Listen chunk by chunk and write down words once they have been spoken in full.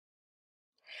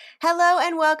Hello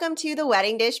and welcome to the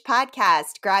Wedding Dish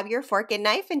Podcast. Grab your fork and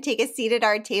knife and take a seat at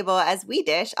our table as we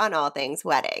dish on all things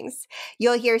weddings.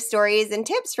 You'll hear stories and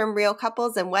tips from real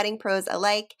couples and wedding pros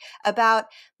alike about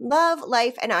love,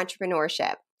 life, and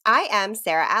entrepreneurship. I am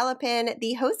Sarah Alapin,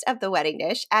 the host of The Wedding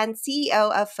Dish and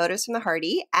CEO of Photos from the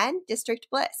Harty and District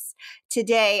Bliss.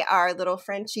 Today, our little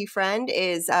Frenchie friend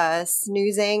is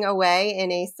snoozing away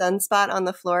in a sunspot on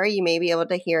the floor. You may be able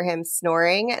to hear him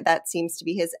snoring. That seems to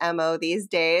be his MO these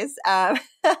days. And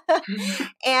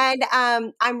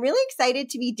I'm really excited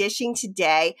to be dishing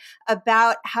today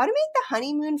about how to make the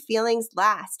honeymoon feelings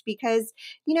last because,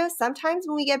 sometimes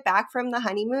when we get back from the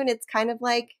honeymoon, it's kind of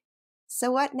like, so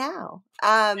what now?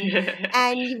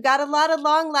 And you've got a lot of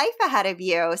long life ahead of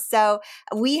you. So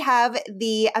we have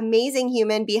the amazing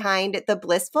human behind the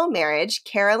Blissful Marriage,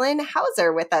 Carolin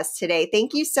Hauser, with us today.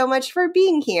 Thank you so much for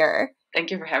being here.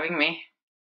 Thank you for having me.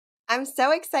 I'm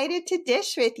so excited to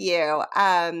dish with you.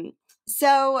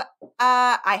 So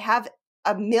I have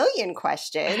a million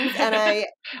questions, and I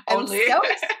am Only. so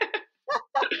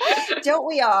don't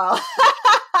we all?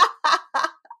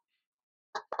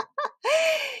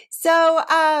 So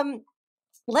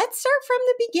let's start from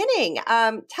the beginning.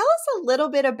 Tell us a little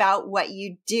bit about what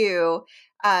you do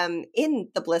in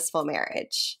the Blissful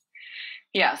Marriage.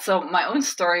 Yeah, so my own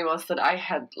story was that I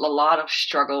had a lot of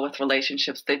struggle with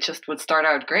relationships. They just would start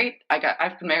out great.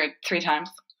 I've been married 3 times,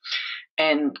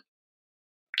 and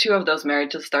 2 of those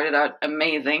marriages started out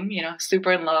amazing,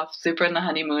 super in love, super in the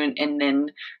honeymoon, and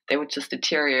then they would just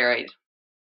deteriorate.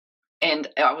 And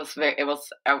it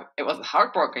was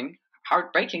heartbreaking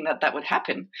that would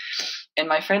happen. And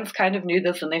my friends kind of knew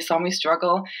this, and they saw me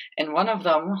struggle. And one of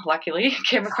them, luckily,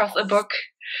 came across a book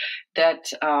that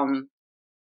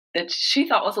she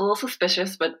thought was a little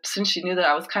suspicious, but since she knew that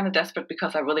I was kind of desperate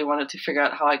because I really wanted to figure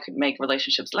out how I could make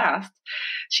relationships last,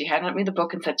 she handed me the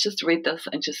book and said, just read this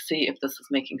and just see if this is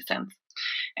making sense.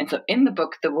 And so in the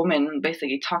book, the woman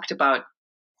basically talked about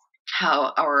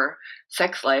how our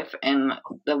sex life and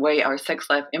the way our sex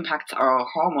life impacts our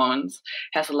hormones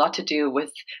has a lot to do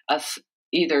with us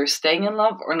either staying in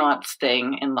love or not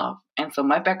staying in love. And so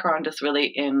my background is really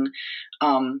in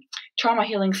trauma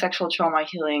healing, sexual trauma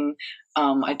healing.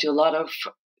 I do a lot of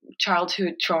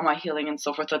childhood trauma healing and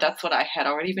so forth. So that's what I had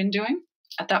already been doing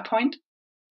at that point.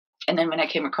 And then when I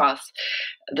came across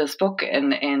this book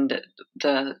and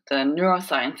the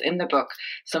neuroscience in the book,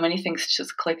 so many things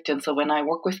just clicked. And so when I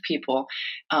work with people,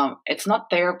 it's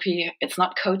not therapy, it's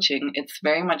not coaching, it's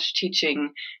very much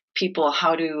teaching people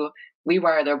how to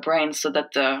rewire their brains so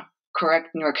that the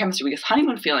correct neurochemistry, because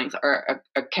honeymoon feelings are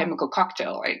a chemical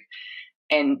cocktail, right?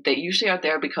 And they usually are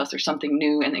there because there's something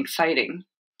new and exciting.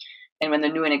 And when the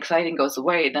new and exciting goes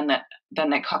away, then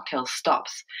that cocktail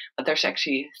stops. But there's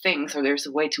actually things, or there's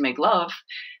a way to make love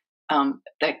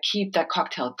that keep that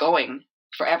cocktail going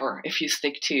forever if you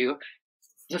stick to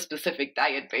the specific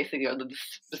diet, basically, or the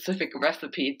specific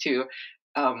recipe to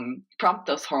prompt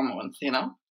those hormones,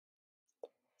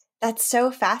 That's so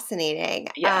fascinating.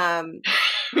 Yeah.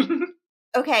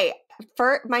 Okay.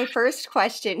 For my first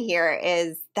question here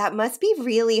is that must be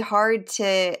really hard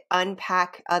to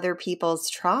unpack other people's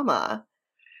trauma.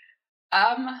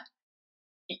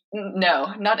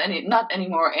 No, not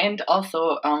anymore. And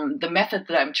also, the method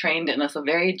that I'm trained in is a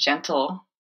very gentle.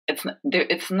 It's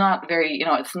not very,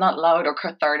 it's not loud or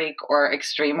cathartic or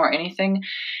extreme or anything.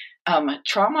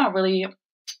 Trauma really,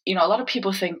 a lot of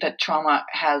people think that trauma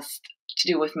has to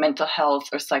do with mental health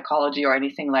or psychology or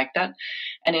anything like that.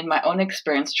 And in my own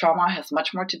experience, trauma has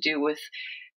much more to do with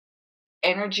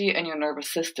energy and your nervous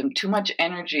system. Too much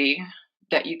energy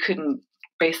that you couldn't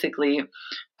basically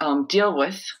deal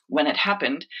with when it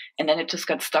happened, and then it just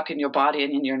got stuck in your body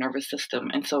and in your nervous system.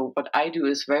 And so what I do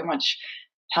is very much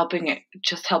helping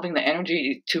the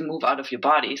energy to move out of your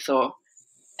body. So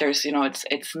there's,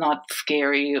 it's not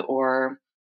scary or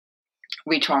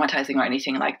re-traumatizing or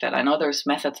anything like that. I know there's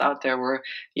methods out there where,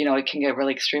 it can get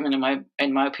really extreme, and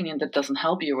in my opinion, that doesn't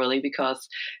help you really, because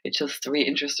it just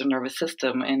re-enters the nervous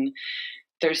system. And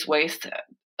there's ways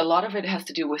a lot of it has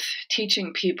to do with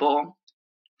teaching people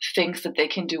things that they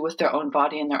can do with their own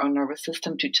body and their own nervous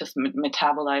system to just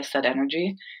metabolize that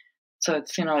energy. So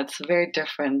it's, it's very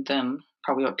different than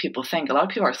probably what people think. A lot of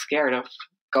people are scared of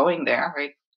going there,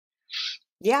 right?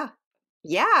 Yeah.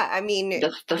 I mean,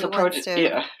 this approach,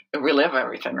 relive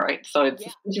everything, right? So it's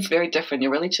just very different. You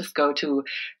really just go to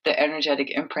the energetic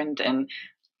imprint, and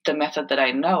the method that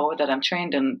I know that I'm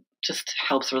trained in just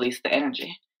helps release the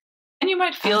energy. And you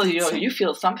might feel, you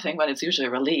feel something, but it's usually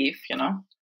relief,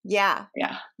 Yeah.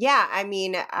 I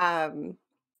mean,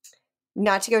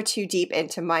 not to go too deep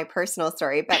into my personal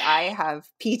story, but I have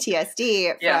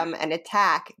PTSD from an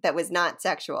attack that was not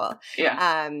sexual.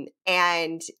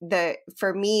 And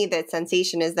for me, the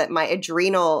sensation is that my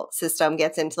adrenal system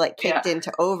gets kicked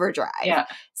into overdrive.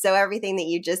 So everything that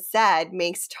you just said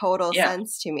makes total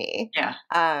sense to me.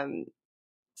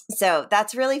 So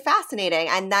that's really fascinating.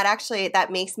 And that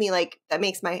makes me that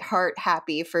makes my heart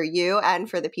happy for you and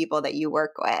for the people that you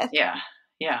work with.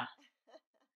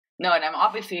 No, and I'm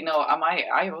obviously,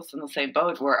 I was in the same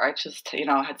boat where I just,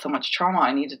 had so much trauma.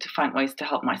 I needed to find ways to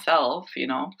help myself,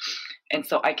 and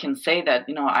so I can say that,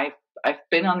 I've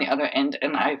been on the other end,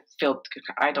 and I feel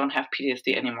I don't have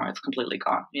PTSD anymore. It's completely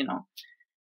gone,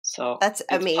 So that's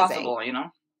amazing. Possible,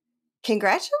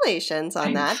 Congratulations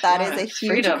on that. That is a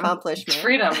huge freedom. accomplishment. It's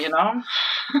freedom,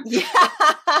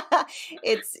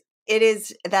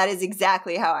 That is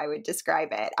exactly how I would describe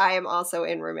it. I am also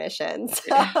in remission.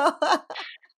 So.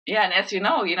 Yeah, and as you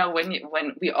know,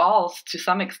 when we all, to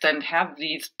some extent, have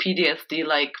these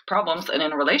PTSD-like problems, and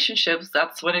in relationships,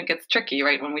 that's when it gets tricky,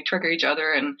 right? When we trigger each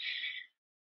other and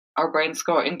our brains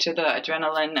go into the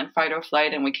adrenaline and fight or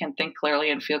flight, and we can't think clearly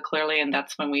and feel clearly, and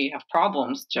that's when we have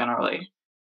problems generally.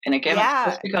 And again, it's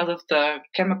just because of the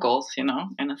chemicals, in a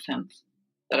sense,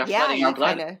 that are flooding our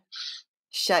blood. Kind of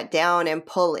shut down and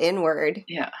pull inward.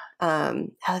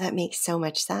 That makes so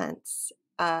much sense.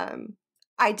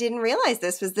 I didn't realize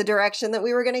this was the direction that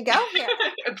we were going to go here.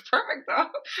 It's perfect, though.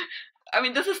 I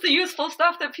mean, this is the useful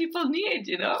stuff that people need,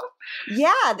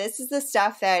 Yeah, this is the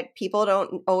stuff that people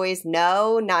don't always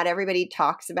know. Not everybody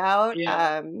talks about.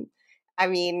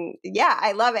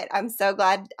 I love it. I'm so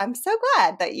glad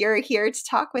that you're here to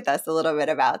talk with us a little bit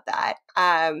about that.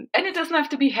 And it doesn't have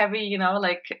to be heavy,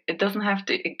 it doesn't have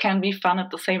to, it can be fun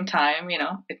at the same time,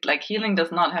 healing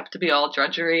does not have to be all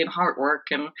drudgery and hard work,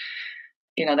 and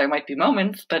there might be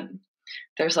moments, but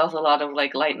there's also a lot of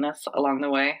lightness along the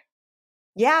way.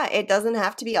 Yeah, it doesn't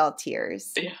have to be all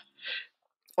tears.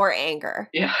 Or anger.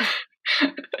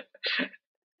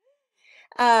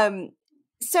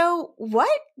 So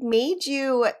what made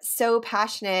you so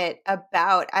passionate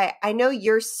about, I know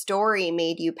your story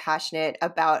made you passionate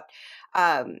about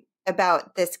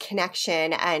this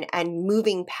connection and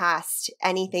moving past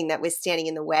anything that was standing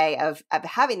in the way of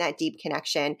having that deep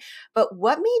connection. But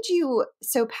what made you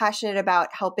so passionate about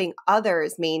helping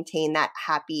others maintain that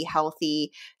happy,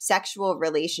 healthy sexual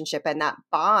relationship and that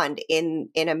bond in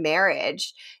a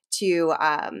marriage to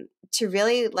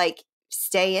really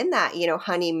stay in that,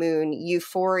 honeymoon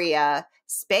euphoria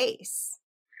space?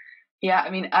 Yeah,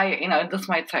 I mean, this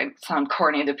might sound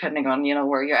corny depending on,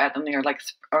 where you're at and your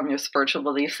on your spiritual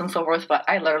beliefs and so forth, but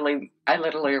I literally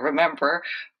remember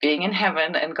being in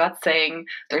heaven and God saying,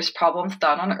 there's problems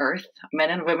down on earth.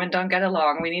 Men and women don't get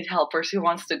along. We need helpers. Who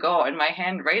wants to go? And my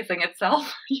hand raising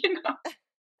itself,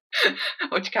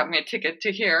 which got me a ticket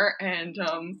to here. And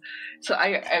so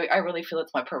I really feel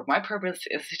it's my purpose. My purpose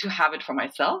is to have it for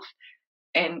myself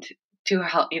and to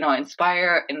help,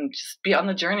 inspire and just be on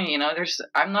the journey.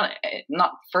 I'm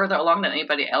not further along than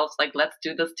anybody else. Let's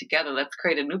do this together. Let's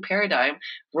create a new paradigm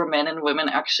where men and women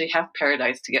actually have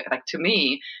paradise together. To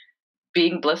me,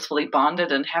 being blissfully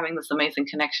bonded and having this amazing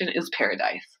connection is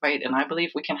paradise, right? And I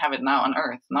believe we can have it now on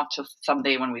earth, not just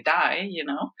someday when we die,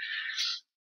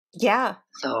 Yeah.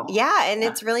 So, and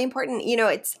it's really important.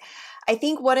 I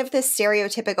think one of the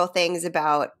stereotypical things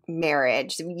about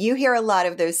marriage, you hear a lot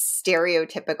of those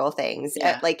stereotypical things,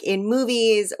 in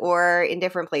movies or in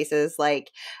different places. A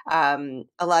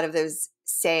lot of those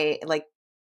say,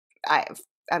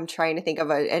 I'm trying to think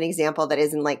of an example that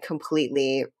isn't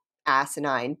completely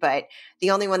asinine, but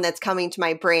the only one that's coming to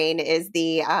my brain is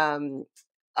the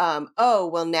oh,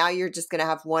 well, now you're just going to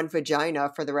have one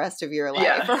vagina for the rest of your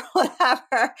life or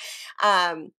whatever.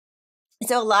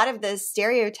 So a lot of the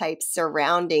stereotypes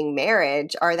surrounding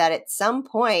marriage are that at some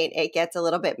point it gets a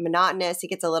little bit monotonous, it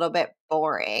gets a little bit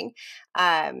boring.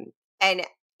 And,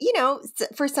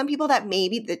 for some people that may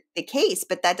be the case,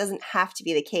 but that doesn't have to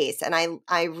be the case. And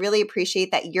I really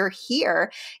appreciate that you're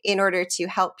here in order to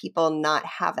help people not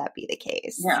have that be the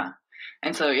case. Yeah.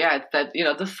 And so, it's that,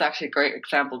 this is actually a great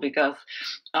example because,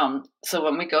 so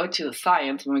when we go to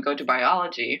science, when we go to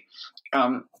biology,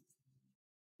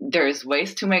 there's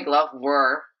ways to make love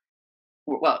where,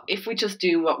 if we just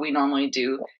do what we normally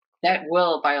do, that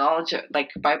will by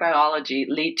biology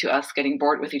lead to us getting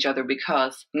bored with each other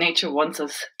because nature wants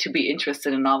us to be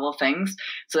interested in novel things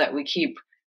so that we keep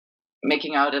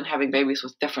making out and having babies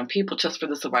with different people just for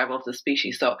the survival of the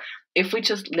species. So if we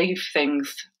just leave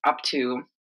things up to,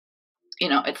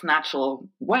 its natural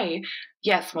way.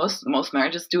 Yes, most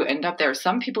marriages do end up there.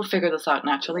 Some people figure this out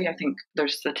naturally. I think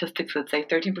there's statistics that say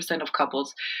 13% of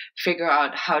couples figure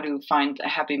out how to find a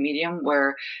happy medium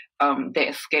where they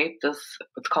escape this,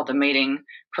 what's called the mating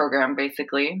program,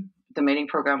 basically. The mating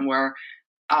program where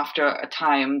after a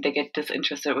time they get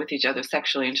disinterested with each other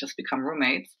sexually and just become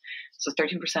roommates. So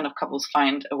 13% of couples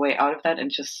find a way out of that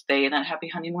and just stay in that happy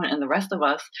honeymoon. And the rest of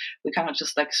us, we kind of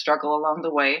just like struggle along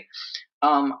the way.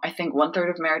 I think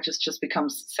 1/3 of marriages just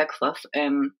becomes sexless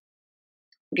and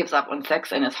gives up on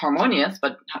sex and is harmonious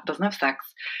but doesn't have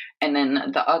sex. And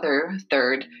then the other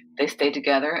third, they stay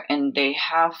together and they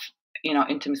have,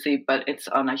 intimacy, but it's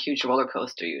on a huge roller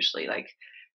coaster usually. Like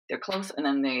they're close and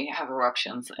then they have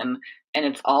eruptions, and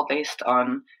it's all based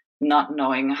on not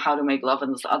knowing how to make love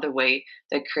in this other way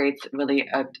that creates really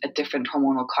a different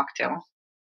hormonal cocktail.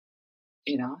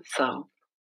 So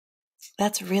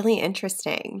That's really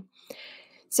interesting.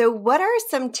 So what are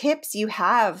some tips you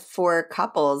have for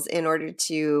couples in order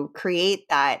to create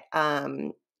that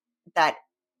that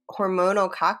hormonal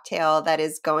cocktail that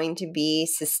is going to be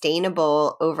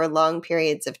sustainable over long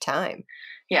periods of time?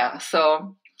 Yeah,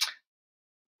 so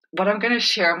what I'm going to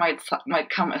share might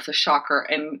come as a shocker,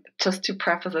 and just to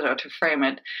preface it or to frame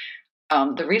it,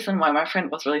 the reason why my friend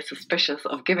was really suspicious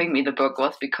of giving me the book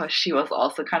was because she was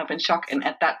also kind of in shock. And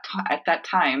at that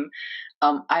time,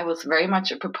 I was very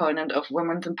much a proponent of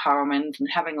women's empowerment and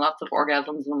having lots of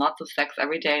orgasms and lots of sex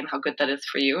every day and how good that is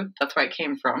for you. That's where I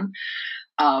came from.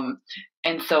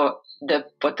 And so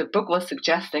what the book was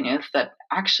suggesting is that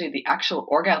actually the actual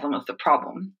orgasm is the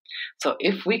problem. So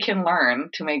if we can learn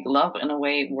to make love in a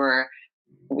way where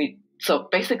so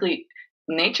basically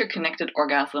nature connected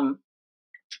orgasm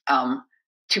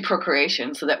to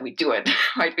procreation so that we do it,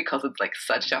 right? Because it's like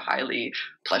such a highly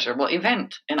pleasurable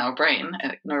event in our brain,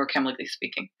 neurochemically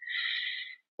speaking.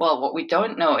 Well, what we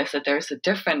don't know is that there's a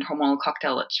different hormonal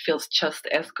cocktail that feels just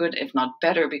as good, if not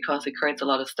better, because it creates a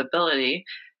lot of stability.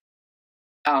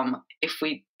 If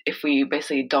we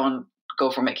basically don't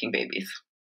go for making babies.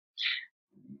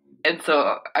 And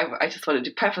so I just wanted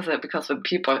to preface it, because when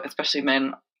people, especially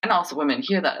men and also women,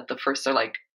 hear that at the first, they're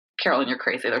like, Carolin, you're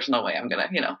crazy. There's no way I'm gonna,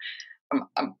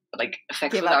 I'm like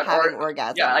sex Give without up having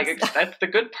orgasms. Yeah, like that's the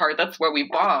good part. That's where we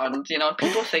bond.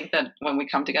 People think that when we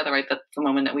come together, right, that's the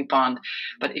moment that we bond.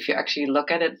 But if you actually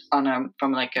look at it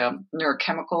from like a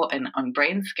neurochemical and on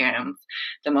brain scans,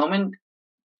 the moment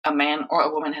a man or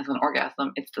a woman has an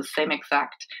orgasm, it's the same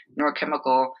exact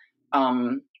neurochemical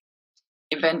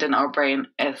event in our brain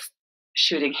as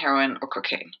shooting heroin or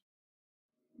cocaine.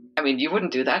 I mean, you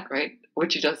wouldn't do that, right?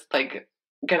 Would you just like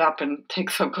get up and take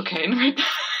some cocaine right now?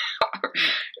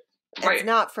 Right. It's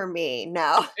not for me,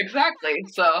 no. Exactly.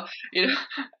 So,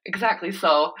 exactly.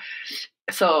 So,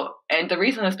 and the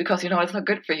reason is because, it's not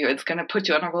good for you. It's going to put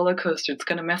you on a roller coaster. It's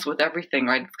going to mess with everything,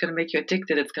 right? It's going to make you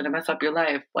addicted. It's going to mess up your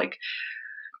life.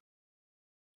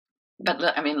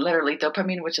 But I mean, literally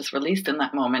dopamine, which is released in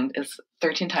that moment, is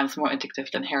 13 times more addictive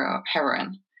than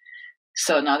heroin.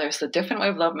 So now there's a different way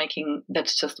of lovemaking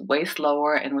that's just way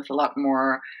slower and with a lot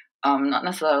more, not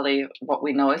necessarily what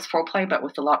we know is foreplay, but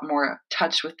with a lot more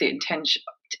touch with the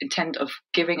intent of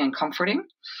giving and comforting.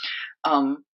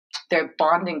 They're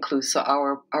bonding clues. So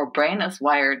our brain is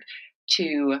wired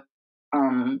to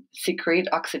secrete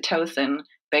oxytocin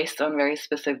based on very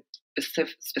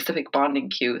specific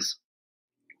bonding cues.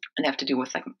 And they have to do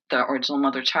with like the original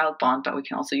mother-child bond, but we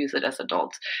can also use it as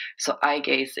adults. So eye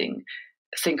gazing,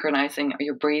 synchronizing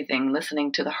your breathing,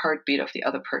 listening to the heartbeat of the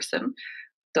other person.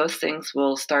 Those things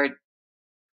will start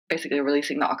basically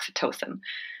releasing the oxytocin.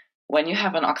 When you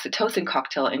have an oxytocin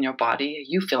cocktail in your body,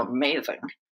 you feel amazing,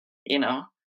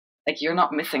 like you're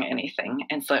not missing anything.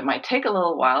 And so it might take a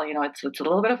little while, it's a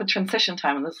little bit of a transition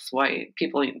time. And this is why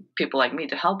people like me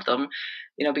to help them,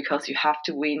 because you have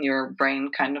to wean your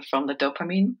brain kind of from the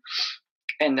dopamine.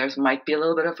 And there's might be a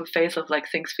little bit of a phase of like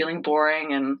things feeling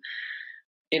boring and,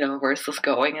 where's this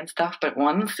going and stuff. But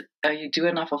once you do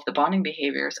enough of the bonding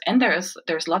behaviors, and there's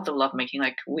lots of love making,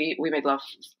 like we make love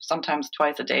sometimes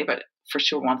twice a day, but for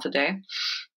sure once a day,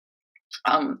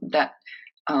 that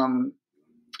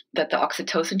the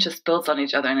oxytocin just builds on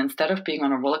each other. And instead of being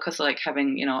on a roller coaster, like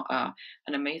having,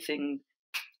 an amazing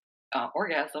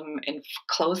orgasm and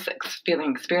close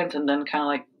feeling experience, and then kind of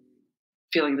like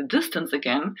feeling the distance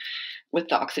again, with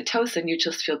the oxytocin, you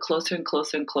just feel closer and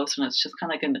closer and closer. And it's just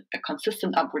kind of like a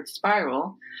consistent upward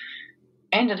spiral.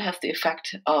 And it has the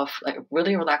effect of like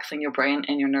really relaxing your brain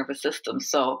and your nervous system.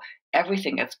 So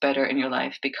everything gets better in your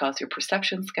life because your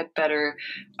perceptions get better.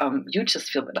 You just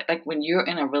feel like when you're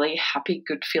in a really happy,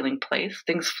 good feeling place,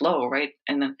 things flow, right?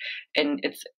 And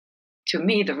it's, to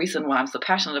me, the reason why I'm so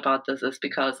passionate about this is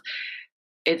because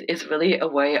it is really a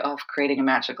way of creating a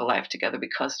magical life together,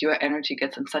 because your energy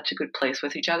gets in such a good place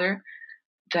with each other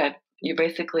that you're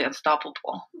basically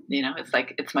unstoppable. It's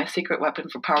like, it's my secret weapon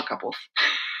for power couples.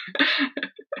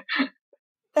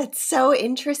 That's so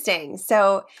interesting.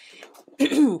 So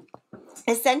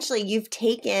essentially you've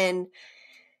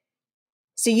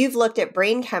looked at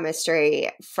brain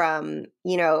chemistry from,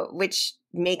 which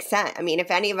makes sense. I mean, if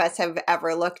any of us have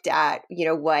ever looked at,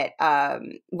 what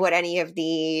any of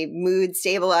the mood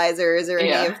stabilizers or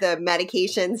any of the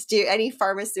medications do, any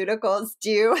pharmaceuticals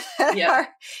do that are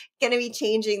going to be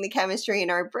changing the chemistry in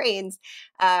our brains,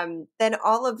 then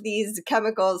all of these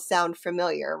chemicals sound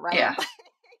familiar, right? Yeah.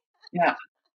 Yeah.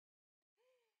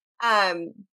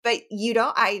 But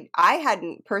I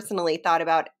hadn't personally thought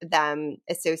about them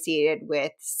associated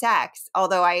with sex,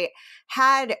 although I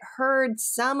had heard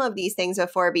some of these things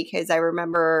before, because I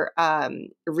remember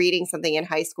reading something in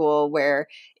high school where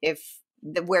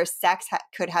sex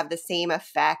could have the same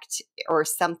effect or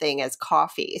something as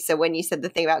coffee. So when you said the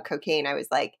thing about cocaine, I was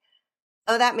like,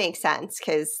 oh, that makes sense,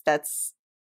 because that's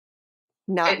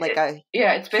not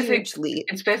it's huge leap.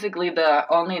 It's basically the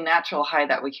only natural high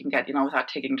that we can get, without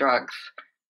taking drugs.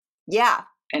 Yeah.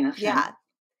 In a sense. Yeah.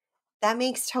 That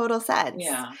makes total sense.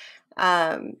 Yeah.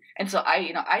 And so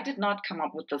I did not come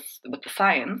up with the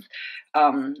science.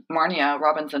 Marnia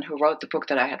Robinson, who wrote the book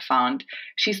that I had found,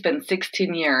 she spent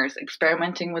 16 years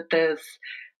experimenting with this,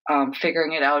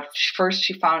 figuring it out. First,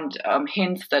 she found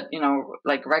hints that,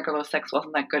 like regular sex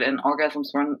wasn't that good and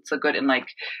orgasms weren't so good in like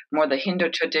more the Hindu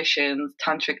traditions,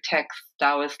 tantric texts,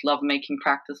 Taoist lovemaking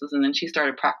practices. And then she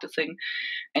started practicing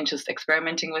and just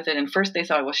experimenting with it. And first they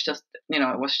thought it was just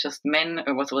men.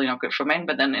 It was really not good for men.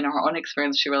 But then in her own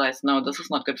experience, she realized, no, this is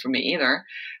not good for me either.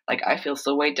 Like, I feel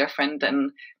so way different.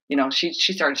 And, she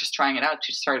started just trying it out.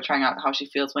 She started trying out how she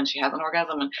feels when she has an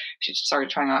orgasm. And she started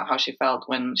trying out how she felt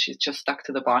when she's just stuck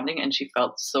to the bonding. And she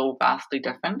felt so vastly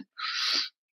different.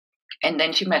 And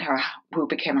then she met who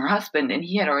became her husband. And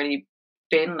he had already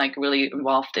been like really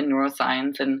involved in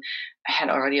neuroscience and had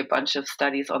already a bunch of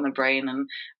studies on the brain.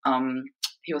 And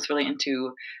he was really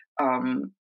into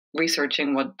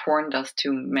researching what porn does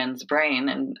to men's brain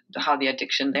and how the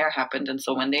addiction there happened. And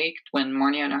so when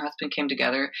Marnia and her husband came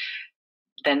together,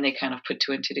 then they kind of put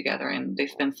two and two together, and they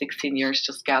spent 16 years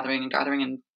just gathering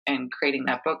and creating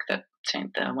that book the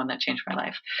one that changed my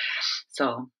life.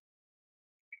 So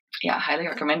yeah, I highly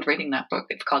recommend reading that book.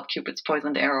 It's called Cupid's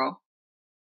Poisoned Arrow.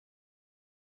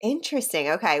 Interesting.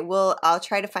 Okay. Well, I'll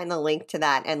try to find the link to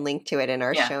that and link to it in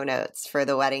our show notes for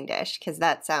the wedding dish, because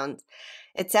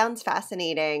it sounds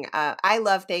fascinating. I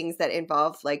love things that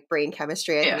involve like brain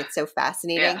chemistry. I think it's so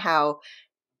fascinating how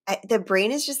the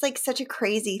brain is just like such a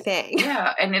crazy thing.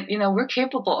 Yeah. And we're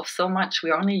capable of so much.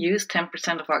 We only use 10%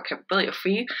 of our capability. If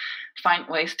we find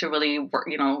ways to really work,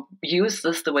 use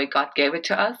this the way God gave it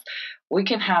to us, we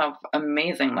can have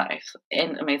amazing lives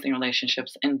and amazing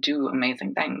relationships and do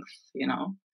amazing things,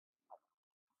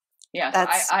 Yeah,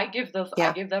 so I give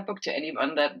that book to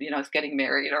anyone that is getting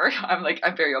married, or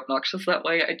I'm very obnoxious that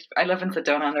way. I live in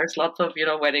Sedona, and there's lots of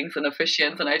weddings and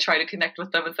officiants, and I try to connect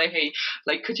with them and say, hey,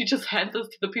 like, could you just hand this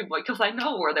to the people, because I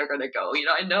know where they're gonna go.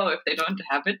 I know if they don't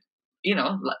have it,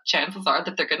 chances are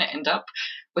that they're gonna end up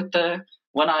with the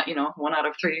one out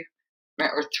of three,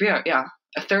 or three, a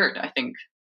third, I think,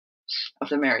 of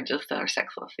the marriages that are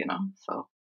sexless. So.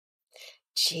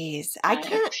 Jeez, I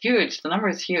can't. It's huge. The number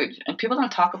is huge, and people don't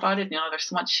talk about it. There's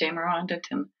so much shame around it,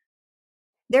 and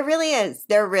there really is.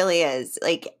 There really is.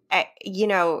 Like,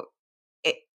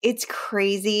 it's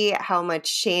crazy how much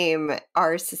shame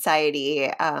our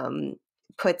society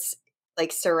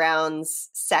surrounds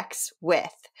sex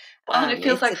with. Well, and it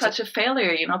feels like such a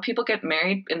failure. People get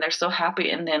married and they're so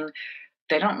happy, and then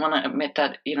they don't want to admit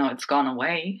that it's gone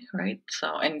away, right?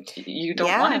 So, and you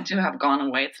don't want it to have gone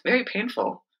away. It's very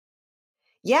painful.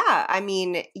 Yeah, I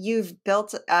mean, you've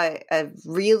built a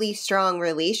really strong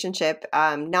relationship,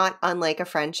 not unlike a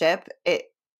friendship,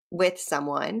 with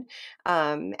someone,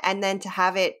 and then to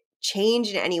have it change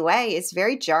in any way is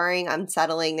very jarring,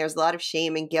 unsettling. There's a lot of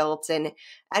shame and guilt and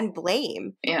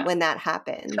blame when that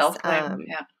happens. Self-blame,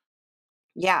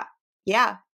 yeah,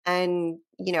 and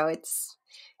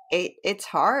it's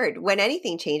hard when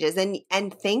anything changes,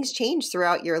 and things change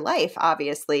throughout your life,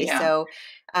 obviously. Yeah. So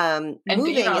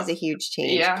moving is a huge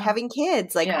change. Yeah. Having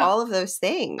kids, all of those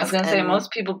things. I was going to say,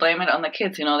 most people blame it on the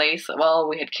kids. They say, well,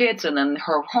 we had kids and then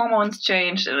her hormones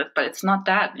changed, but it's not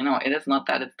that. It is not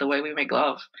that. It's the way we make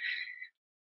love.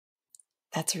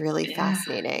 That's really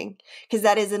fascinating, because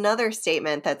that is another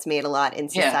statement that's made a lot in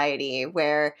society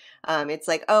where it's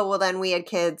like, oh, well, then we had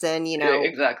kids and,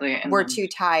 exactly. And we're too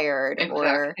tired. Exactly.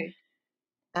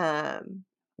 Or,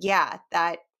 Yeah,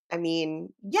 I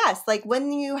mean, yes, like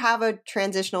when you have a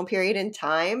transitional period in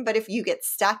time, but if you get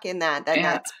stuck in that, then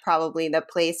Yeah. that's probably the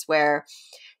place where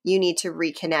you need to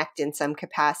reconnect in some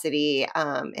capacity,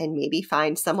 and maybe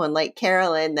find someone like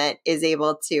Carolyn that is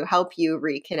able to help you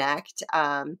reconnect,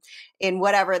 in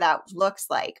whatever that looks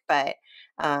like. But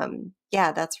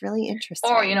yeah, that's really Or,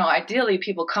 interesting. ideally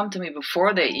people come to me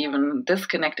before they even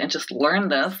disconnect and just learn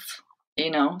this,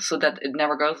 so that it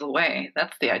never goes away.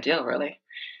 That's the ideal, really.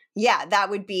 Yeah, that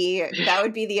would be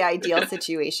the ideal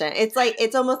situation.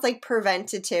 It's almost like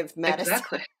preventative medicine.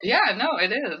 Exactly. Yeah, no,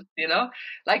 it is.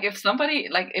 Like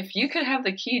if you could have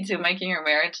the key to making your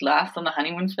marriage last on the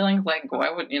honeymoon feelings, like why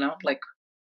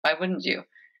wouldn't you?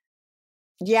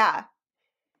 Yeah.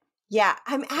 Yeah,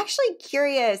 I'm actually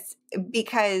curious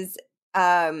because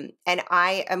and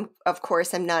I am, of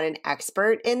course, I'm not an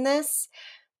expert in this,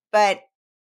 but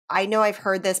I know I've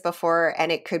heard this before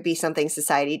and it could be something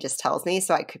society just tells me,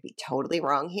 so I could be totally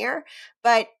wrong here.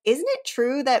 But isn't it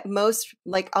true that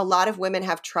like a lot of women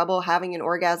have trouble having an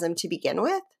orgasm to begin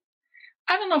with?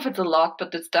 I don't know if it's a lot,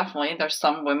 but it's definitely there's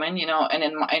some women, and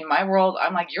in my world,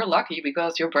 I'm like, you're lucky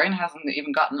because your brain hasn't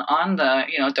even gotten on the,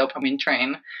 dopamine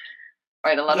train.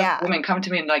 Right, a lot of Yeah. women come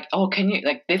to me and like, oh, can you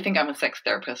like? They think I'm a sex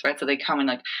therapist, right? So they come and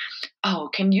like,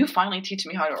 oh, can you finally teach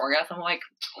me how to orgasm? I'm like,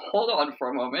 hold on for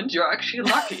a moment, you're actually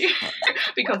lucky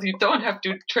because you don't have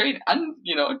to train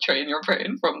your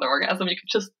brain from the orgasm. You can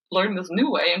just learn this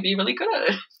new way and be really good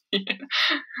at it.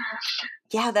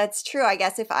 Yeah, that's true. I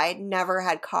guess if I'd never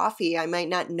had coffee, I might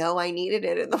not know I needed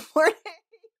it in the morning.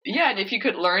 Yeah, and if you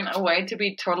could learn a way to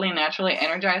be totally naturally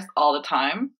energized all the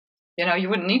time, you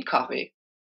wouldn't need coffee.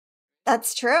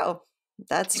 That's true.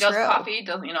 That's Because true. coffee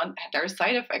doesn't, there are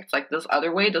side effects. Like this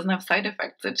other way doesn't have side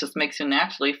effects. It just makes you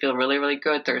naturally feel really, really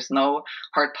good. There's no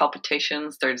heart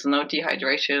palpitations. There's no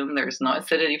dehydration. There's no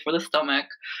acidity for the stomach,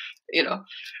 you know.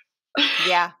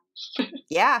 Yeah.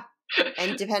 Yeah.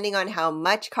 And depending on how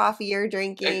much coffee you're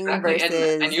drinking Exactly. And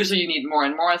versus usually you need more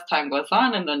and more as time goes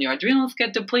on, and then your adrenals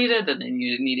get depleted, and then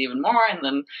you need even more. And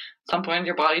then at some point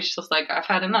your body's just like, I've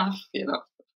had enough.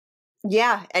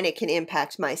 yeah, and it can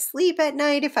impact my sleep at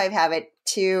night if I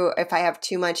have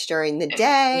too much during the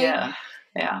day. Yeah.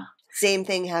 Yeah. Same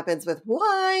thing happens with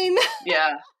wine.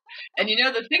 Yeah. And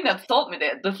the thing that sold me,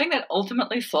 the thing that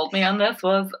ultimately sold me on this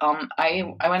was, I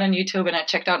went on YouTube and I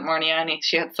checked out Marnia, and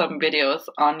she had some videos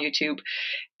on YouTube,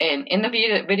 and in the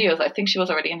videos, I think she was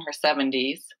already in her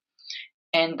 70s,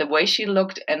 and the way she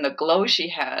looked and the glow she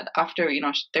had after,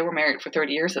 they were married for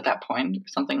 30 years at that point, or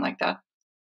something like that.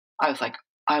 I was like,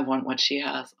 I want what she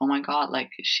has. Oh my God, like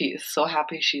she is so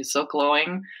happy, she is so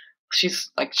glowing.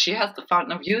 She's like, she has the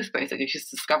fountain of youth, basically. She's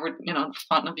discovered, the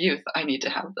fountain of youth. I need to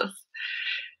have this.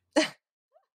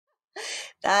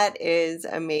 That is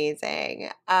amazing.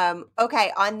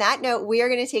 Okay, on that note, we are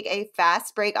going to take a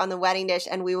fast break on the wedding dish,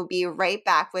 and we will be right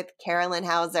back with Carolyn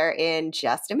Hauser in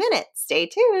just a minute. Stay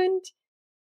tuned.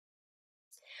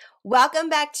 Welcome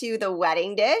back to The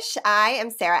Wedding Dish. I am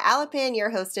Sarah Alapin,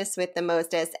 your hostess with the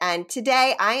mostest, and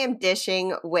today I am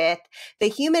dishing with the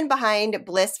human behind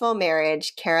Blissful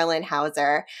Marriage, Carolyn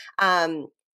Hauser.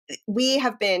 We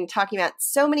have been talking about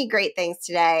so many great things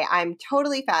today. I'm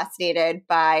totally fascinated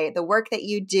by the work that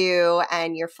you do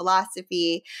and your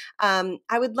philosophy. I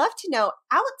would love to know,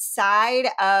 outside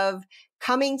of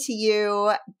coming to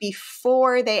you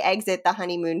before they exit the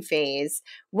honeymoon phase,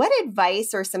 what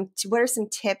advice or what are some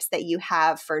tips that you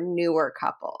have for newer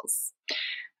couples?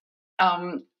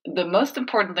 The most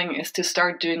important thing is to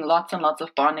start doing lots and lots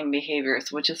of bonding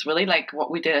behaviors, which is really like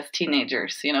what we did as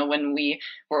teenagers, when we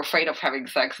were afraid of having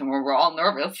sex and we were all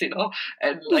nervous, and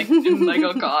like, and like,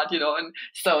 oh God, and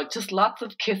so just lots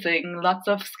of kissing, lots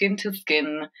of skin to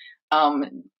skin.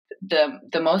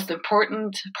 The most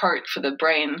important part for the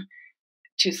brain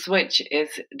to switch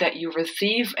is that you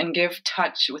receive and give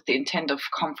touch with the intent of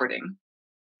comforting.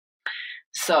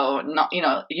 So, not,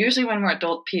 usually when we're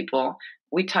adult people,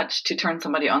 we touch to turn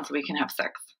somebody on so we can have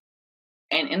sex.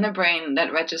 And in the brain,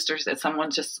 that registers as someone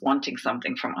just wanting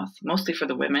something from us, mostly for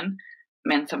the women,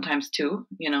 men sometimes too,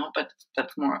 but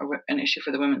that's more an issue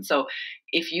for the women. So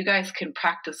if you guys can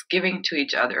practice giving to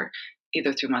each other,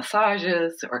 either through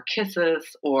massages or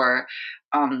kisses, or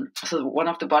so one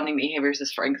of the bonding behaviors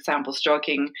is, for example,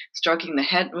 stroking the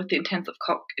head with the intent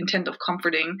of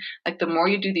comforting. Like the more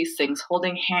you do these things,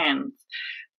 holding hands,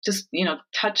 just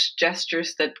touch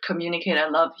gestures that communicate I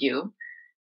love you,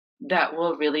 that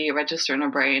will really register in our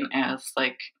brain as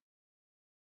like,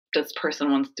 this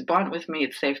person wants to bond with me,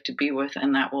 it's safe to be with,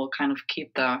 and that will kind of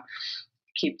keep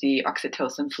the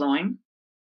oxytocin flowing.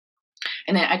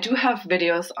 And then I do have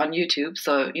videos on YouTube.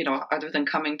 So, other than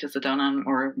coming to Sedona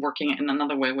or working in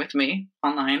another way with me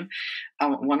online,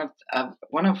 one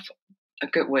of a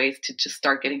good ways to just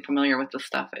start getting familiar with this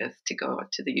stuff is to go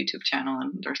to the YouTube channel,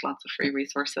 and there's lots of free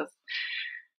resources.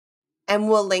 And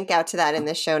we'll link out to that in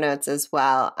the show notes as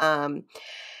well.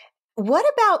 What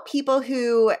about people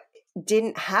who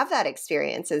didn't have that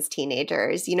experience as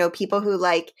teenagers? People who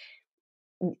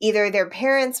either their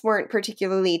parents weren't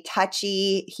particularly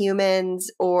touchy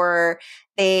humans, or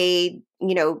they,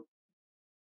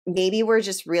 maybe were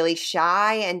just really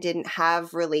shy and didn't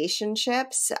have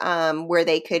relationships where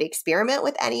they could experiment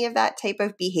with any of that type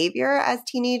of behavior as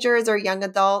teenagers or young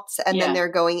adults. And then they're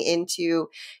going into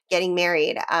getting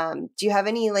married. Do you have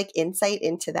any insight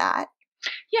into that?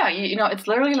 Yeah, it's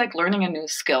literally like learning a new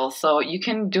skill. So you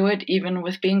can do it even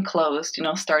with being closed,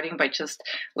 starting by just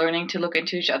learning to look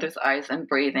into each other's eyes and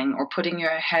breathing, or putting your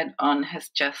head on his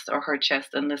chest or her chest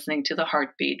and listening to the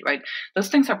heartbeat, right? Those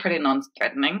things are pretty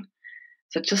non-threatening.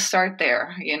 So just start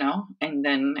there, and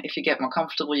then if you get more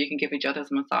comfortable, you can give each other's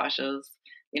massages,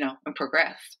 and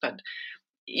progress. But,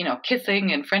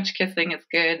 kissing and French kissing is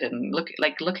good, and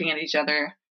looking at each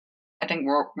other. I think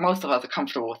most of us are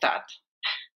comfortable with that.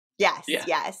 Yes,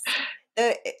 yes.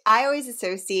 I always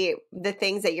associate the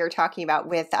things that you're talking about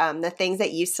with the things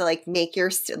that used to make your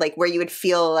where you would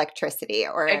feel electricity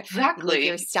or make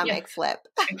your stomach flip.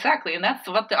 Exactly, and that's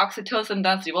what the oxytocin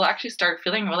does. You will actually start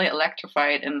feeling really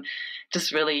electrified and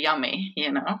just really yummy,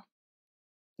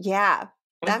 Yeah,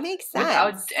 that makes sense.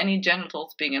 Without any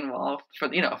genitals being involved for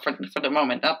the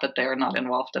moment. Not that they're not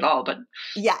involved at all, but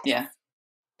yes. Yeah.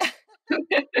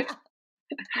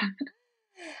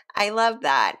 I love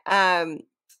that.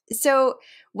 So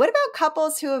what about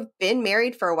couples who have been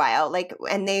married for a while,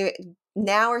 and they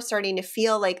now are starting to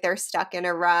feel like they're stuck in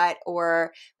a rut,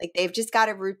 or they've just got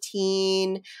a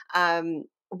routine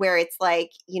where it's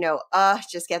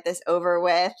just get this over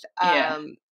with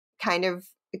kind of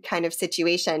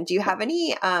situation. Do you have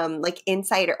any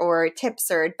insight or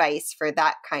tips or advice for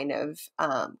that kind of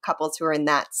couples who are in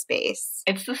that space?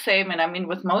 It's the same. And I mean,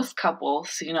 with most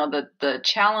couples, the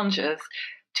challenge is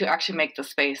to actually make the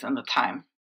space and the time.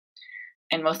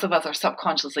 And most of us are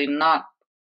subconsciously not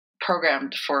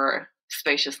programmed for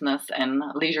spaciousness and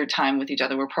leisure time with each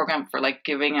other. We're programmed for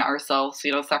giving ourselves,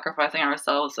 sacrificing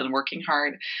ourselves and working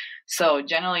hard. So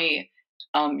generally,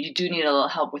 you do need a little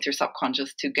help with your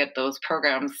subconscious to get those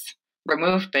programs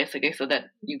removed, basically, so that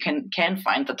you can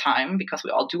find the time, because we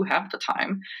all do have the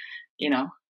time, Yeah.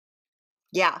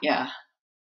 Yeah.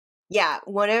 Yeah.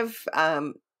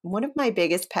 One of my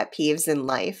biggest pet peeves in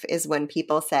life is when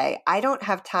people say, I don't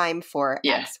have time for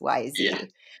X, Y, Z. Yeah.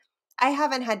 I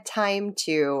haven't had time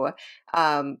to,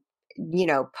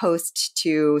 post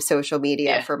to social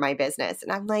media for my business.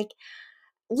 And I'm like,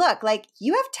 look,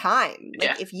 you have time.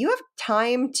 If you have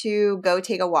time to go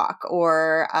take a walk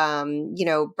or,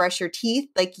 brush your teeth,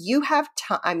 you have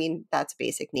time. I mean, that's a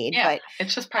basic need, but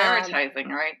it's just prioritizing,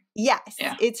 right? Yes,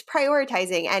 it's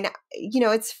prioritizing. And,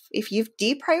 it's if you've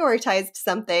deprioritized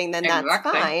something, then that's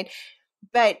fine.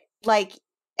 But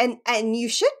and you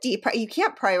should you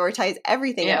can't prioritize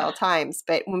everything at all times.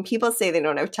 But when people say they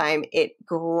don't have time, it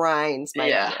grinds my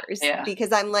gears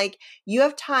because I'm like, you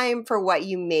have time for what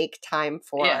you make time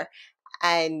for.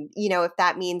 And, if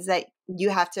that means that you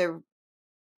have to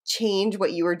change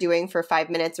what you were doing for 5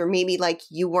 minutes, or maybe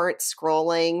you weren't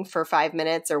scrolling for 5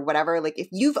 minutes or whatever. If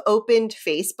you've opened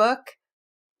Facebook,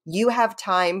 you have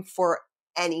time for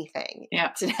anything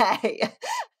today.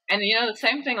 And the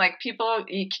same thing, people,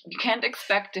 you can't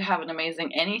expect to have an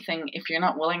amazing anything if you're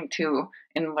not willing to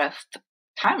invest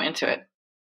time into it.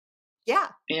 Yeah.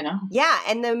 Yeah.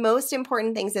 And the most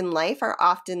important things in life are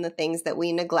often the things that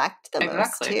we neglect the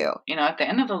most too. At the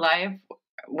end of the life,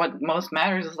 what most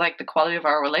matters is the quality of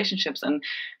our relationships. And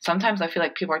sometimes I feel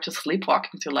like people are just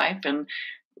sleepwalking through life and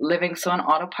living so on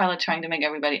autopilot, trying to make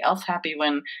everybody else happy,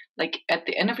 when at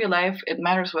the end of your life, it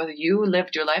matters whether you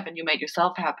lived your life and you made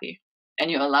yourself happy. And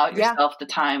you allowed yourself the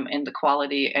time and the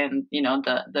quality and,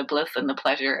 the bliss and the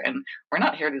pleasure. And we're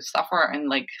not here to suffer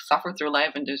and suffer through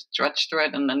life and just drudge through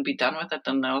it and then be done with it.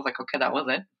 And I was like, okay, that was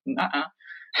it.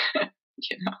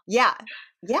 Yeah.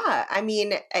 Yeah. I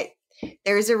mean,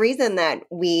 there's a reason that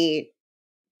we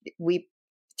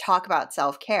talk about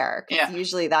self-care, because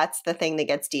usually that's the thing that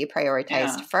gets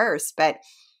deprioritized first. But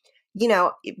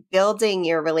building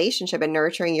your relationship and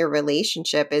nurturing your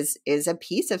relationship is a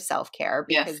piece of self-care,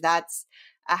 because that's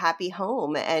a happy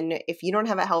home. And if you don't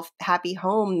have a happy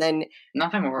home, then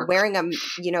nothing will work. Wearing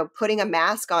putting a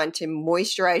mask on to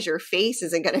moisturize your face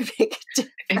isn't going to make a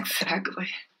difference. Exactly.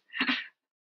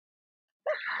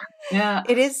 Yeah.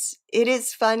 It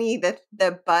is funny that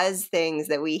the buzz things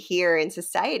that we hear in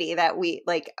society that we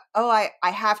like, oh, I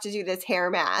have to do this hair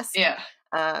mask. Yeah.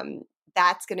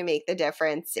 That's going to make the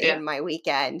difference in my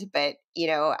weekend. But,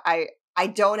 I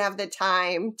don't have the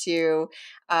time to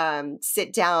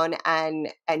sit down and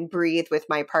breathe with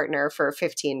my partner for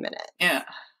 15 minutes. Yeah.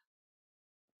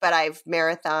 But I've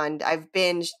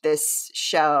binged this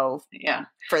show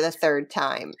for the third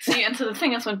time. See, and so the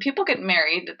thing is, when people get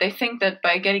married, they think that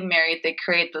by getting married, they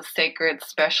create this sacred,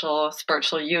 special,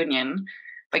 spiritual union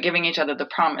by giving each other the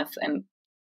promise. And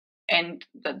then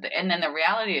the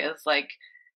reality is like,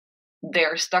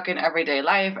 they're stuck in everyday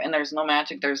life and there's no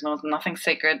magic, there's nothing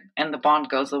sacred, and the bond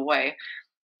goes away.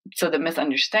 So the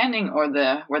misunderstanding or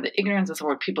where the ignorance is, or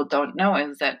what people don't know,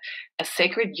 is that a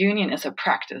sacred union is a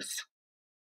practice.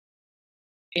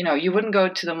 You wouldn't go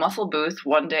to the muscle booth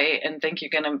one day and think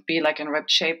you're going to be like in ripped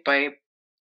shape by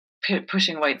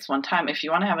pushing weights one time. If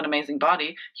you want to have an amazing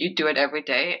body, you do it every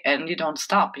day and you don't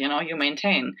stop, you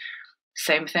maintain.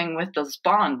 Same thing with this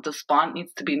bond. This bond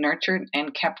needs to be nurtured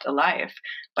and kept alive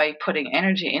by putting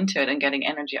energy into it and getting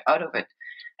energy out of it.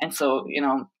 And so,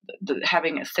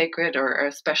 having a sacred or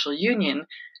a special union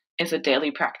is a daily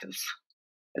practice.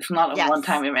 It's not a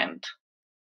one-time event.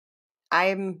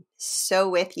 I'm so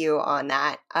with you on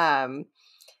that. And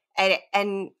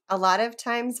a lot of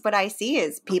times what I see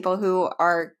is people who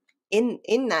are in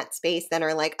that space then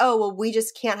are like, oh, well, we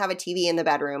just can't have a TV in the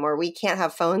bedroom, or we can't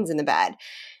have phones in the bed.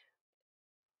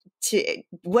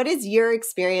 What is your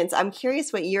experience? I'm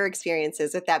curious what your experience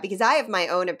is with that, because I have my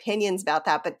own opinions about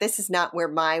that, but this is not where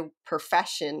my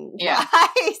profession lies.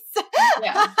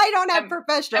 I don't have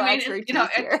professional expertise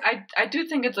here. I do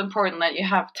think it's important that you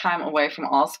have time away from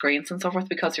all screens and so forth,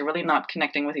 because you're really not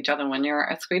connecting with each other when you're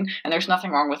at screen. And there's nothing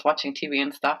wrong with watching TV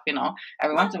and stuff,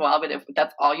 every once in a while. But if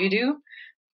that's all you do,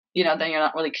 then you're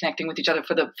not really connecting with each other.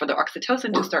 For the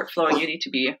oxytocin to start flowing, you need to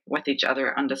be with each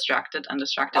other, undistracted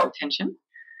attention.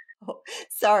 Oh,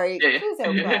 sorry,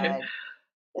 so bad.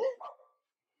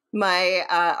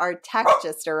 Our text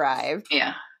just arrived.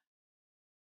 Yeah.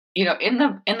 In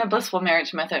the Blissful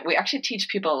Marriage Method, we actually teach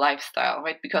people a lifestyle,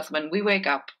 right? Because when we wake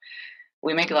up,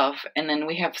 we make love, and then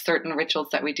we have certain rituals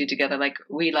that we do together. Like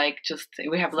we have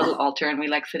a little altar, and we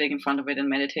like sitting in front of it and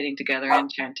meditating together and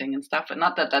chanting and stuff. And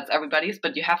not that that's everybody's,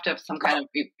 but you have to have some kind of,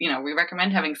 we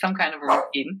recommend having some kind of a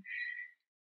routine.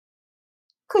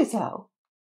 Cluzo.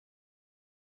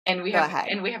 And we have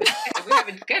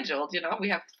it scheduled, we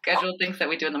have scheduled things that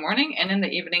we do in the morning and in the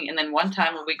evening. And then one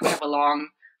time a week, we have a long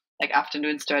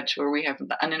afternoon stretch where we have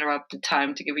the uninterrupted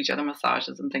time to give each other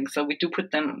massages and things. So we do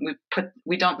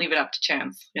we don't leave it up to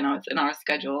chance, it's in our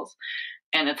schedules,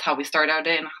 and it's how we start our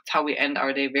day and it's how we end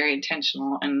our day. Very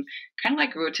intentional and kind of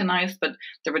like routinized, but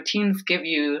the routines give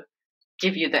you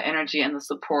the energy and the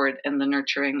support and the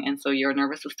nurturing. And so your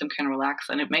nervous system can relax,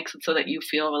 and it makes it so that you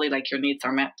feel really like your needs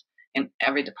are met in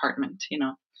every department,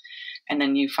 and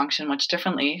then you function much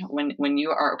differently when you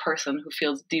are a person who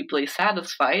feels deeply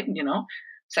satisfied,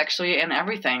 sexually and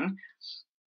everything.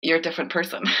 You're a different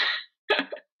person.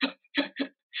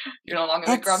 You're no longer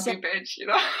the grumpy bitch,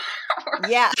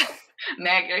 Yeah.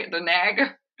 The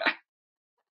nag.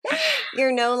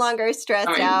 You're no longer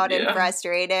stressed out and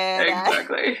frustrated.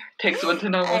 Exactly. Takes one to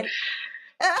know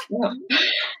one.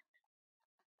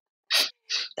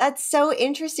 That's so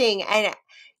interesting. And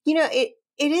it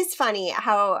is funny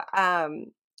how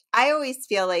I always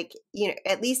feel like,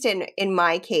 at least in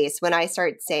my case, when I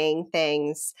start saying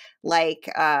things like,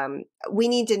 we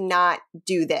need to not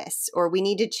do this, or we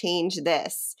need to change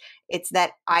this, it's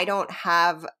that I don't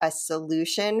have a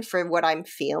solution for what I'm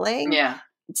feeling. Yeah.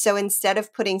 So instead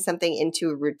of putting something into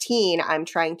a routine, I'm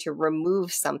trying to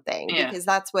remove something, because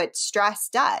that's what stress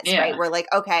does, right? We're like,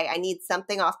 okay, I need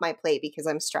something off my plate because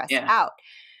I'm stressed out.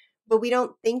 But we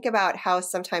don't think about how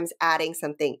sometimes adding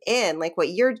something in, like what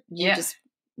you just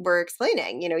were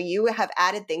explaining, you have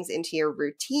added things into your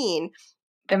routine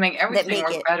that make everything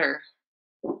work better.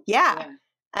 Yeah.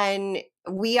 And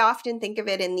we often think of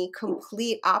it in the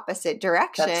complete opposite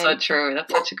direction. That's so true.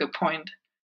 That's such a good point.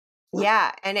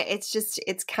 Yeah. And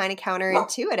it's kind of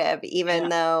counterintuitive, even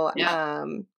though,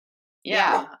 it's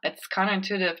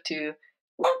counterintuitive to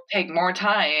take more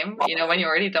time, when you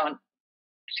already don't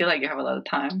feel like you have a lot of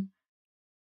time.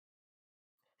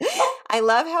 I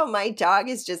love how my dog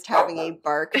is just having a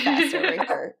bark fest over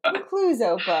here.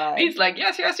 Cluzo bud. He's like,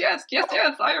 yes,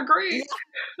 I agree.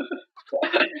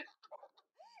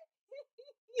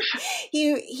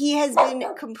 He has been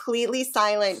completely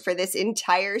silent for this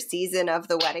entire season of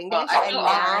The Wedding Dish,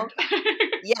 and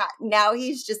now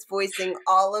he's just voicing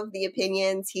all of the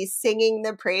opinions. He's singing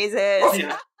the praises.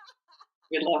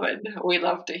 We love it. We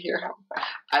love to hear him.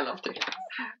 I love to hear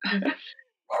him.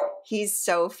 He's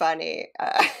so funny.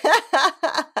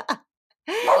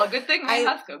 Well, good thing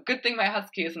my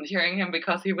husky isn't hearing him,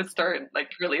 because he would start like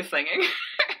really singing.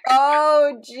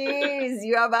 Oh, geez,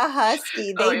 you have a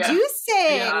husky. They do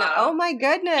sing. Yeah. Oh my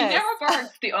goodness. He never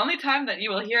barks. The only time that you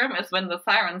will hear him is when the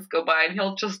sirens go by, and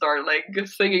he'll just start like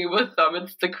singing with them.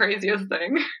 It's the craziest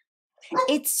thing.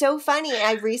 It's so funny.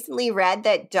 I've recently read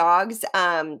that dogs,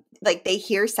 like they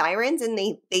hear sirens and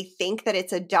they think that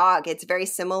it's a dog. It's very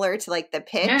similar to like the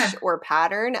pitch or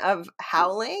pattern of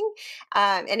howling.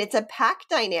 And it's a pack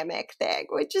dynamic thing,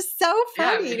 which is so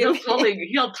funny. Yeah,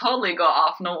 he'll totally go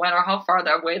off no matter how far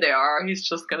away they are. He's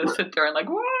just going to sit there and like,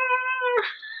 whoa.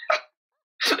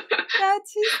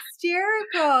 That's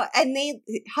hysterical. And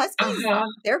huskies,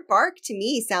 their bark to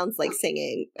me sounds like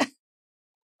singing.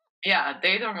 Yeah,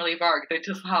 they don't really bark. They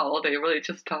just howl. They really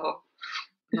just howl.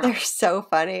 Yeah. They're so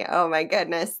funny. Oh my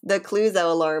goodness. The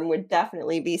Cluzo alarm would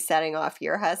definitely be setting off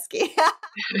your husky.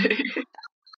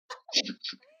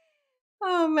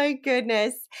 Oh my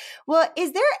goodness. Well,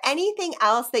 is there anything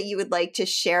else that you would like to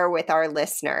share with our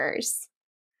listeners?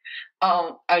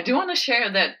 I do want to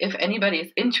share that if anybody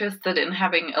is interested in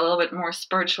having a little bit more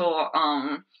spiritual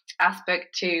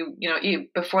aspect to,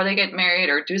 before they get married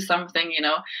or do something,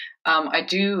 I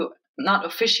do not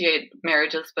officiate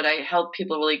marriages, but I help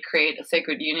people really create a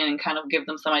sacred union and kind of give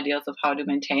them some ideas of how to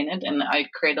maintain it. And I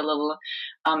create a little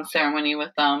ceremony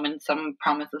with them and some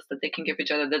promises that they can give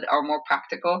each other that are more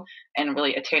practical and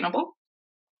really attainable.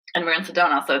 And we're in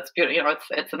Sedona, so it's beautiful.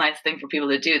 It's a nice thing for people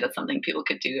to do. That's something people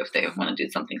could do if they want to do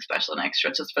something special and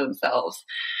extra just for themselves,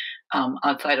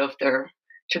 outside of their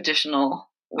traditional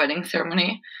wedding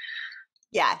ceremony.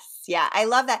 Yes. Yeah. I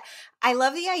love that. I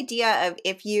love the idea of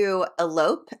if you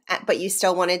elope, but you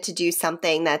still wanted to do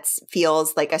something that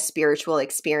feels like a spiritual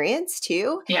experience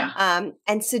too. Yeah.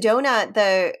 And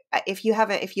Sedona, if you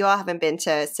all haven't been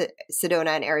to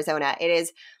Sedona in Arizona, it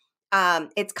is,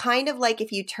 it's kind of like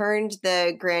if you turned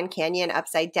the Grand Canyon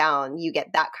upside down, you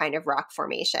get that kind of rock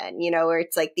formation, where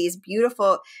it's like these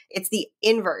beautiful, it's the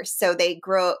inverse. So they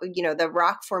grow, the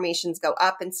rock formations go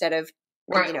up instead of,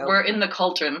 we're in the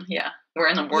cauldron. Yeah. We're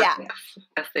in the vortex,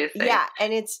 as they say. Yeah.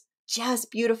 And it's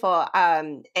just beautiful.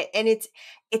 And it's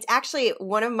actually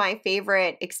one of my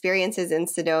favorite experiences in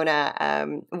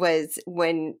Sedona, was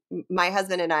when my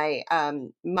husband and I,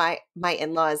 my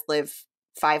in-laws live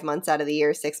 5 months out of the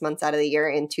year, 6 months out of the year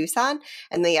in Tucson,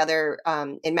 and the other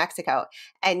in Mexico.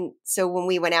 And so when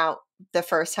we went out the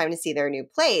first time to see their new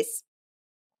place,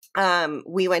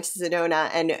 we went to Sedona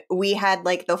and we had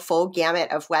like the full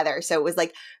gamut of weather. So it was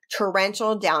like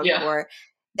torrential downpour,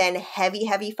 then heavy,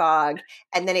 heavy fog,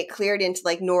 and then it cleared into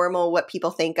like normal, what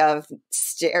people think of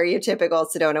stereotypical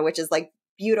Sedona, which is like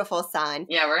beautiful sun.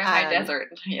 Yeah, we're in high desert,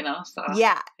 so.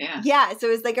 Yeah. So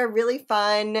it was like a really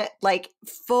fun, like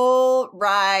full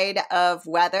ride of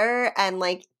weather and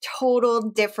like total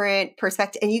different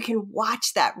perspective. And you can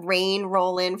watch that rain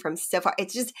roll in from so far.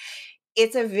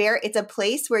 It's a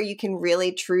place where you can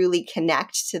really truly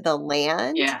connect to the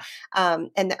land,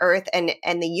 and the earth and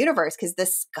the universe, because the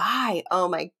sky, oh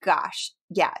my gosh.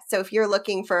 Yeah. So if you're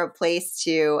looking for a place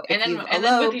to, and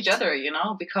then with each other,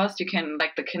 because you can,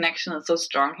 like, the connection is so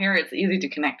strong here, it's easy to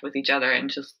connect with each other and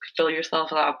just fill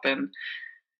yourself up and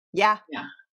Yeah.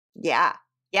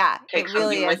 Take it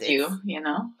really something is. with you,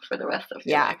 for the rest of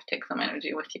your life. Take some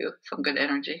energy with you, some good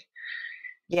energy.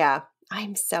 Yeah.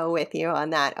 I'm so with you on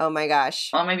that. Oh my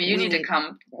gosh. Well, maybe you need to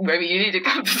come.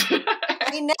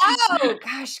 I know.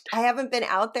 Gosh, I haven't been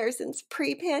out there since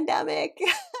pre-pandemic.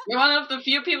 You're one of the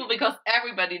few people, because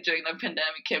everybody during the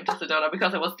pandemic came to Sedona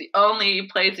because it was the only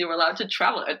place you were allowed to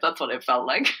travel. That's what it felt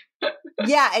like.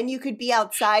 Yeah, and you could be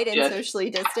outside and socially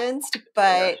distanced,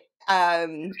 but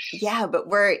but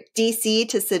we're DC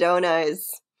to Sedona is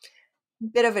a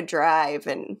bit of a drive,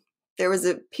 and there was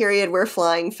a period where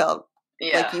flying felt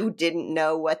like you didn't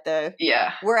know what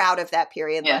we're out of that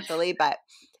period, luckily, but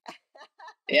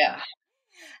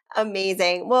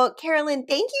amazing. Well, Carolin,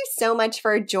 thank you so much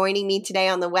for joining me today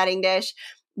on The Wedding Dish.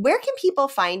 Where can people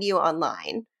find you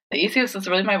online? The easiest is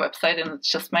really my website, and it's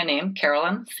just my name,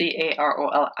 Carolin,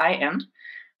 Carolin,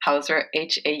 Hauser,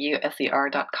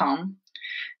 Hauser.com.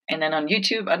 And then on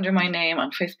YouTube under my name,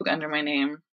 on Facebook under my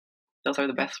name. Those are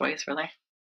the best ways, really.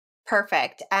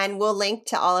 Perfect. And we'll link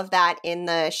to all of that in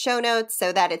the show notes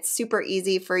so that it's super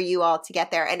easy for you all to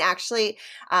get there. And actually,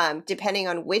 depending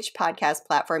on which podcast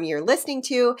platform you're listening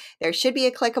to, there should be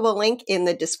a clickable link in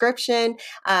the description.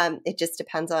 It just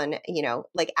depends on,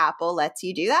 like Apple lets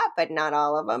you do that, but not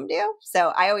all of them do.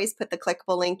 So I always put the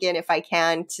clickable link in if I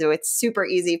can. So it's super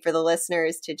easy for the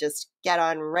listeners to just get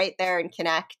on right there and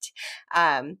connect.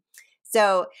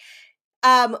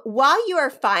 While you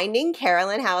are finding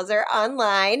Carolin Hauser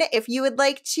online, if you would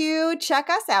like to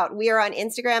check us out, we are on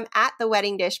Instagram at The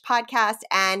Wedding Dish Podcast,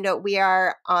 and we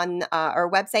are on our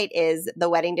website is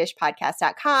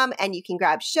theweddingdishpodcast.com, and you can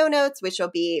grab show notes, which will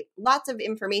be lots of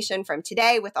information from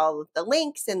today with all of the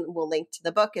links, and we'll link to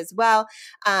the book as well.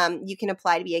 You can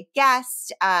apply to be a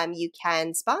guest. You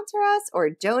can sponsor us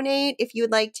or donate if you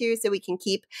would like to, so we can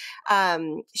keep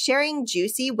sharing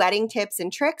juicy wedding tips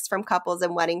and tricks from couples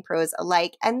and wedding pros alike.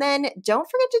 And then don't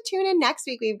forget to tune in next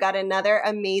week. We've got another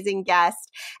amazing guest.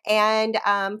 And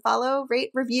follow,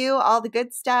 rate, review, all the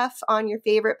good stuff on your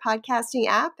favorite podcasting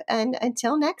app. And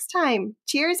until next time,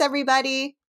 cheers,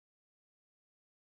 everybody.